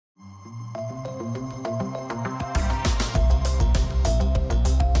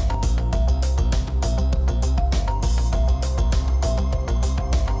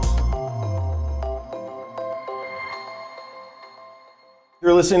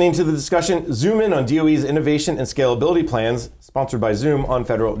listening to the discussion Zoom In on DOE's Innovation and Scalability Plans, sponsored by Zoom on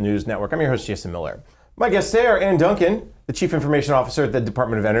Federal News Network. I'm your host, Jason Miller. My guests today are Ann Duncan, the Chief Information Officer at the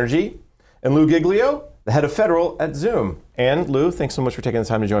Department of Energy, and Lou Giglio, the Head of Federal at Zoom. Ann, Lou, thanks so much for taking the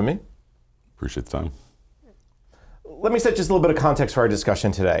time to join me. Appreciate the time. Let me set just a little bit of context for our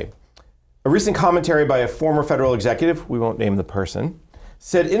discussion today. A recent commentary by a former federal executive, we won't name the person,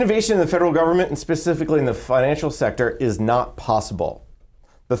 said innovation in the federal government and specifically in the financial sector is not possible.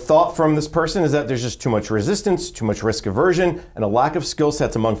 The thought from this person is that there's just too much resistance, too much risk aversion, and a lack of skill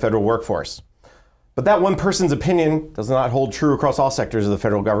sets among federal workforce. But that one person's opinion does not hold true across all sectors of the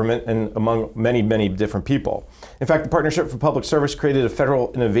federal government and among many, many different people. In fact, the Partnership for Public Service created a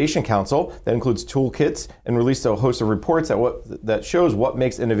Federal Innovation Council that includes toolkits and released a host of reports that shows what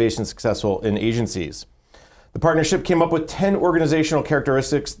makes innovation successful in agencies. The partnership came up with 10 organizational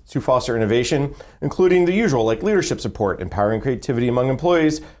characteristics to foster innovation, including the usual, like leadership support, empowering creativity among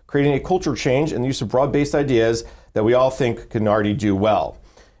employees, creating a culture change, and the use of broad-based ideas that we all think can already do well.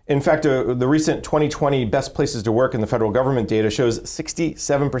 In fact, the recent 2020 Best Places to Work in the federal government data shows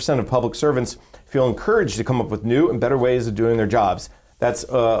 67% of public servants feel encouraged to come up with new and better ways of doing their jobs. That's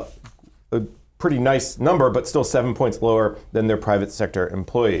a pretty nice number, but still 7 points lower than their private sector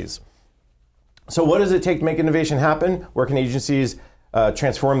employees. So what does it take to make innovation happen? Where can agencies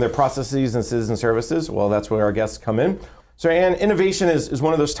transform their processes and citizen services? Well, that's where our guests come in. So Ann, innovation is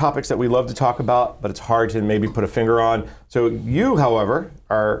one of those topics that we love to talk about, but it's hard to maybe put a finger on. So you, however,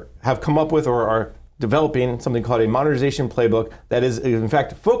 have come up with or are developing something called a modernization playbook that is, in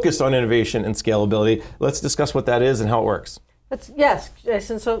fact, focused on innovation and scalability. Let's discuss what that is and how it works. Yes,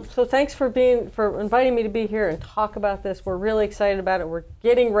 Jason. So thanks for inviting me to be here and talk about this. We're really excited about it. We're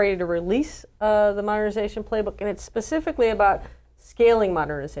getting ready to release the modernization playbook, and it's specifically about scaling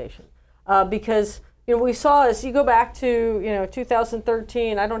modernization because we saw as you go back to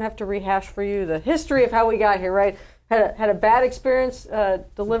 2013. I don't have to rehash for you the history of how we got here, right? Had a bad experience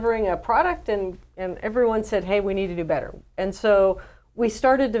delivering a product, and everyone said, "Hey, we need to do better." And so we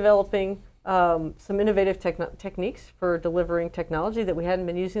started developing some innovative techniques for delivering technology that we hadn't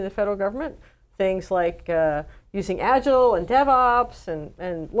been using in the federal government. Things like using Agile and DevOps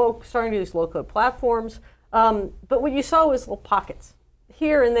and starting to use low-code platforms. But what you saw was little pockets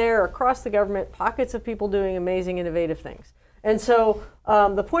here and there across the government, pockets of people doing amazing, innovative things. And so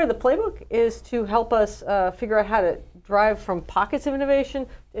the point of the playbook is to help us figure out how to drive from pockets of innovation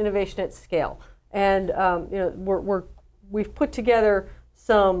to innovation at scale. And we've put together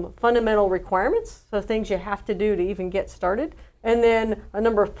some fundamental requirements, so things you have to do to even get started, and then a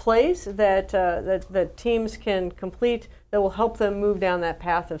number of plays that teams can complete that will help them move down that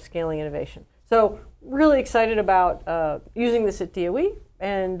path of scaling innovation. So really excited about using this at DOE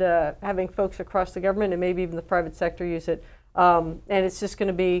and having folks across the government and maybe even the private sector use it. And it's just going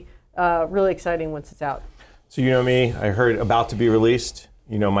to be really exciting once it's out. So you know me, I heard about to be released.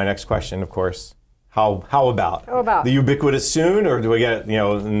 You know my next question, of course. How about? How about? The ubiquitous soon, or do we get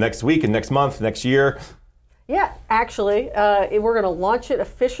it next week and next month, next year? Yeah, actually, we're going to launch it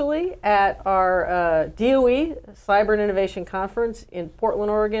officially at our DOE Cyber and Innovation Conference in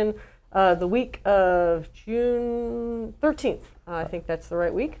Portland, Oregon, the week of June 13th. I think that's the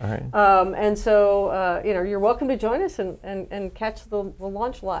right week. All right. And so, you're welcome to join us and catch the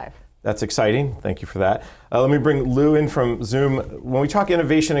launch live. That's exciting. Thank you for that. Let me bring Lou in from Zoom. When we talk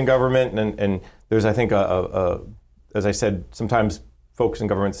innovation in government, and there's, I think, as I said, sometimes folks in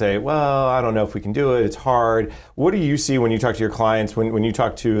government say, well, I don't know if we can do it. It's hard. What do you see when you talk to your clients, when you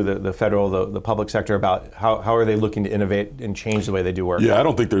talk to the federal, the public sector about how are they looking to innovate and change the way they do work? Yeah, I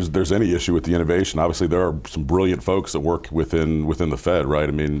don't think there's any issue with the innovation. Obviously, there are some brilliant folks that work within the Fed, right?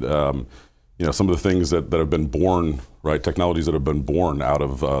 I mean, some of the things that have been born, right, technologies that have been born out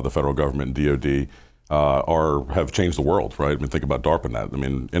of the federal government and DoD have changed the world, right? I mean, think about DARPA and that. I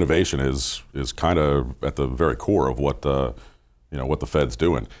mean, innovation is kind of at the very core of what the Fed's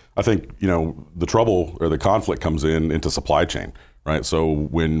doing. I think the trouble or the conflict comes into supply chain, right? So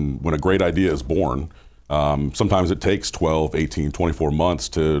when a great idea is born, sometimes it takes 12, 18, 24 months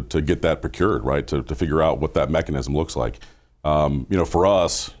to get that procured, right? To figure out what that mechanism looks like. For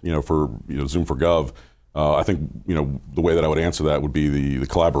us, for Zoom for Gov, I think the way that I would answer that would be the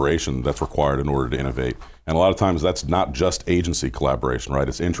collaboration that's required in order to innovate. And a lot of times that's not just agency collaboration, right?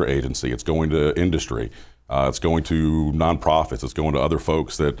 It's intra-agency. It's going to industry. It's going to nonprofits. It's going to other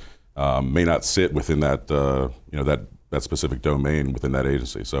folks that may not sit within that that specific domain within that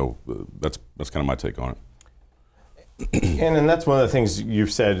agency. So that's kind of my take on it. And that's one of the things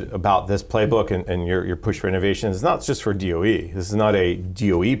you've said about this playbook and your push for innovation. It's not just for DOE. This is not a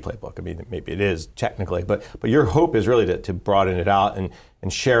DOE playbook. I mean, maybe it is technically, but your hope is really to broaden it out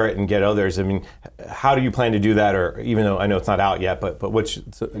and share it and get others. I mean, how do you plan to do that? Or even though I know it's not out yet, but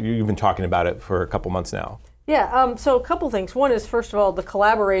you've been talking about it for a couple months now. Yeah, so a couple things. One is, first of all, the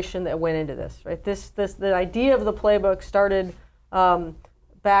collaboration that went into this, right? The idea of the playbook started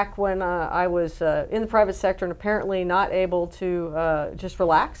back when I was in the private sector and apparently not able to just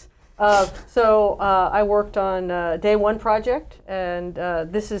relax. So I worked on Day One project, and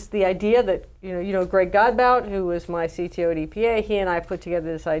this is the idea that, Greg Godbout, who was my CTO at EPA, he and I put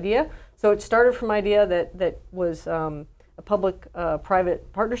together this idea. So it started from an idea that was a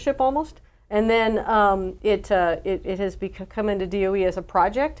public-private partnership almost. And then it has come into DOE as a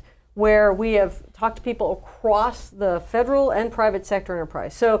project where we have talked to people across the federal and private sector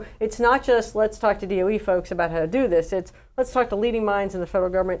enterprise. So it's not just let's talk to DOE folks about how to do this. It's let's talk to leading minds in the federal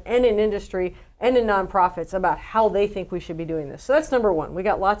government and in industry and in nonprofits about how they think we should be doing this. So that's number one. We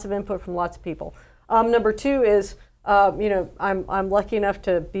got lots of input from lots of people. Number two is, I'm lucky enough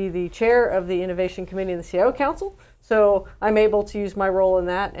to be the chair of the Innovation Committee and the CIO Council. So I'm able to use my role in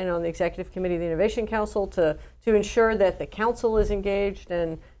that and on the Executive Committee of the Innovation Council to ensure that the council is engaged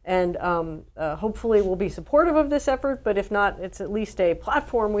and hopefully will be supportive of this effort. But if not, it's at least a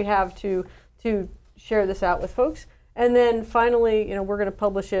platform we have to share this out with folks. And then finally, we're going to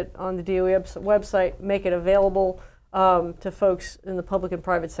publish it on the DOE website, make it available to folks in the public and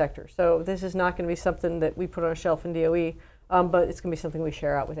private sector. So this is not going to be something that we put on a shelf in DOE, but it's going to be something we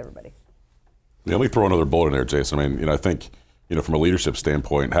share out with everybody. Yeah, let me throw another bullet in there, Jason. I mean, I think, from a leadership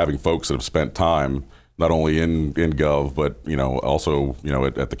standpoint, having folks that have spent time not only in Gov, but also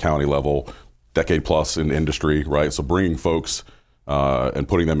at the county level, decade plus in industry, right? So bringing folks and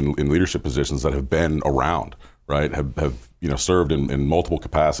putting them in leadership positions that have been around, right? Have served in multiple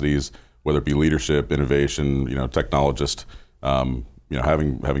capacities, whether it be leadership, innovation, technologist.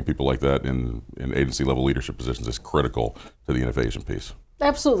 Having people like that in agency level leadership positions is critical to the innovation piece.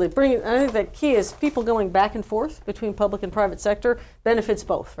 Absolutely. I think the key is people going back and forth between public and private sector benefits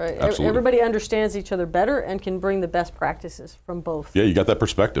both, right? Absolutely. Everybody understands each other better and can bring the best practices from both. Yeah, you got that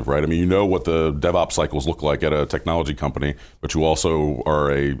perspective, right? I mean, what the DevOps cycles look like at a technology company, but you also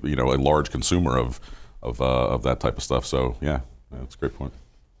are a large consumer of that type of stuff. So yeah, that's a great point.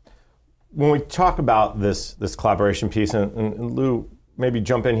 When we talk about this collaboration piece, and Lou, maybe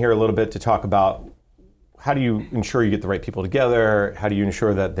jump in here a little bit to talk about how do you ensure you get the right people together? How do you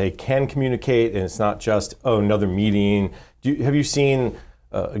ensure that they can communicate and it's not just, another meeting? Have you seen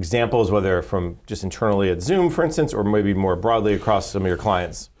examples, whether from just internally at Zoom, for instance, or maybe more broadly across some of your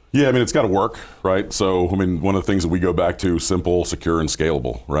clients? Yeah, I mean, it's got to work, right? So, I mean, one of the things that we go back to, simple, secure, and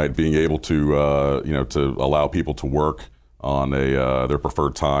scalable, right? Being able to, to allow people to work on their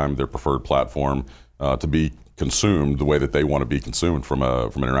preferred time, their preferred platform, to be consumed the way that they want to be consumed from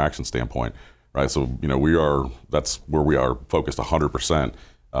an interaction standpoint. Right, so that's where we are focused 100%.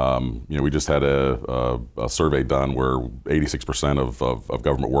 We just had a survey done where 86% of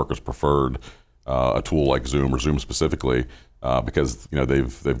government workers preferred a tool like Zoom or Zoom specifically because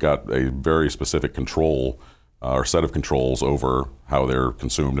they've got a very specific control or set of controls over how they're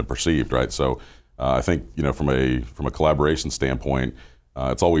consumed and perceived. Right, so I think from a collaboration standpoint,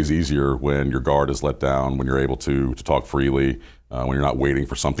 it's always easier when your guard is let down, when you're able to talk freely, when you're not waiting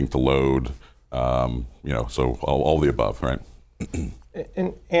for something to load. So all the above, right?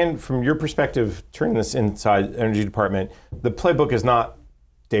 And from your perspective, turning this inside Energy Department, the playbook is not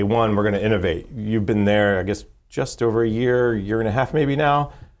day one, we're going to innovate. You've been there, I guess, just over a year and a half maybe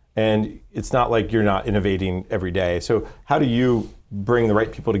now, and it's not like you're not innovating every day. So how do you bring the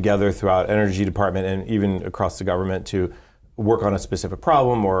right people together throughout Energy Department and even across the government to work on a specific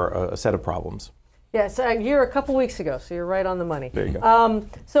problem or a set of problems? Yes, a couple weeks ago, so you're right on the money. There you go.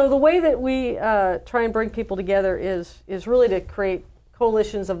 So the way that we try and bring people together is really to create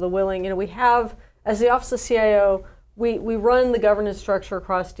coalitions of the willing. We have, as the Office of CIO, we run the governance structure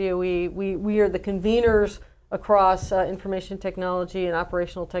across DOE. We are the conveners across information technology and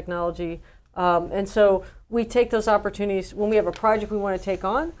operational technology. And so we take those opportunities when we have a project we want to take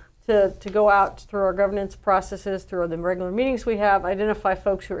on to go out through our governance processes, through the regular meetings we have, identify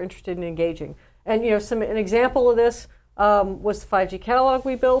folks who are interested in engaging. And an example of this was the 5G catalog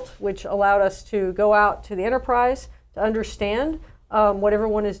we built, which allowed us to go out to the enterprise to understand what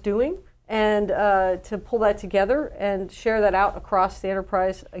everyone is doing and to pull that together and share that out across the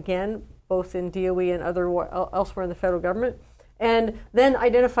enterprise, again, both in DOE and elsewhere in the federal government, and then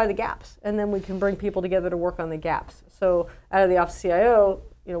identify the gaps. And then we can bring people together to work on the gaps. So out of the Office of CIO,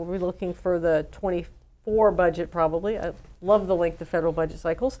 we're looking for the 20 2024 budget probably. I love the length of federal budget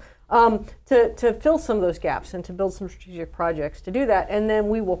cycles, to fill some of those gaps and to build some strategic projects to do that. And then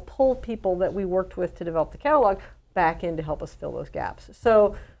we will pull people that we worked with to develop the catalog back in to help us fill those gaps.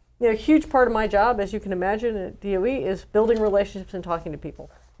 So, a huge part of my job, as you can imagine at DOE, is building relationships and talking to people,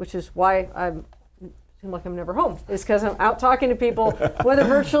 which is why I seem like I'm never home, is because I'm out talking to people, whether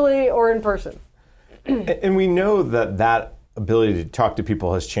virtually or in person. And we know that ability to talk to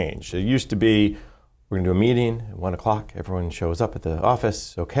people has changed. It used to be, we're going to do a meeting at 1 o'clock, everyone shows up at the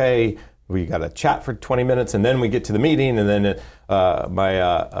office, okay, we got to chat for 20 minutes, and then we get to the meeting, and then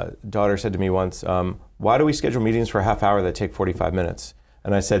my daughter said to me once, why do we schedule meetings for a half hour that take 45 minutes?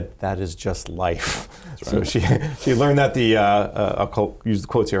 And I said, that is just life. Right. So she learned that I'll use the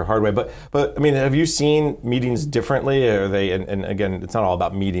quotes here hard way, but I mean, have you seen meetings differently? Are they, and again, it's not all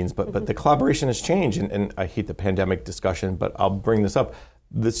about meetings, but the collaboration has changed, and I hate the pandemic discussion, but I'll bring this up.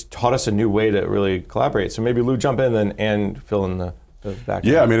 This taught us a new way to really collaborate. So maybe Lou, jump in then and fill in the back.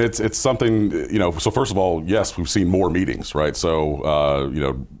 Yeah, I mean, it's something, so first of all, yes, we've seen more meetings, right? So,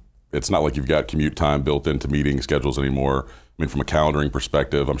 it's not like you've got commute time built into meeting schedules anymore. I mean, from a calendaring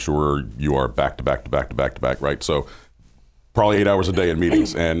perspective, I'm sure you are back to back to back to back to back, right? So probably 8 hours a day in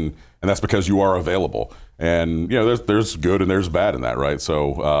meetings, and that's because you are available. And there's good and there's bad in that, right?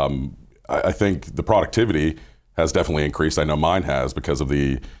 So I think the productivity has definitely increased. I know mine has because of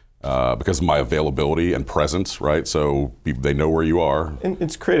my availability and presence, right? So they know where you are. And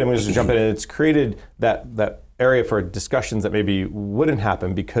it's created. I'm going to just jump in. It's created that area for discussions that maybe wouldn't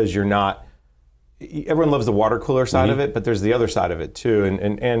happen because you're not. Everyone loves the water cooler side of it, but there's the other side of it too.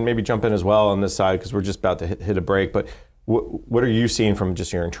 And maybe jump in as well on this side because we're just about to hit a break. But what are you seeing from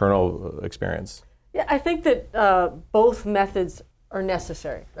just your internal experience? Yeah, I think that both methods are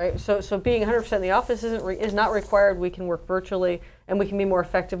necessary, right? So being 100% in the office is not required. We can work virtually, and we can be more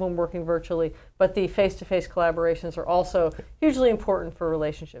effective when working virtually. But the face-to-face collaborations are also hugely important for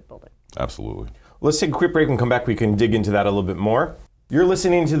relationship building. Absolutely. Let's take a quick break and come back. We can dig into that a little bit more. You're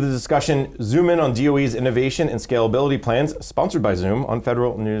listening to the discussion Zoom In on DOE's innovation and scalability plans, sponsored by Zoom on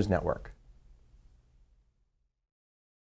Federal News Network.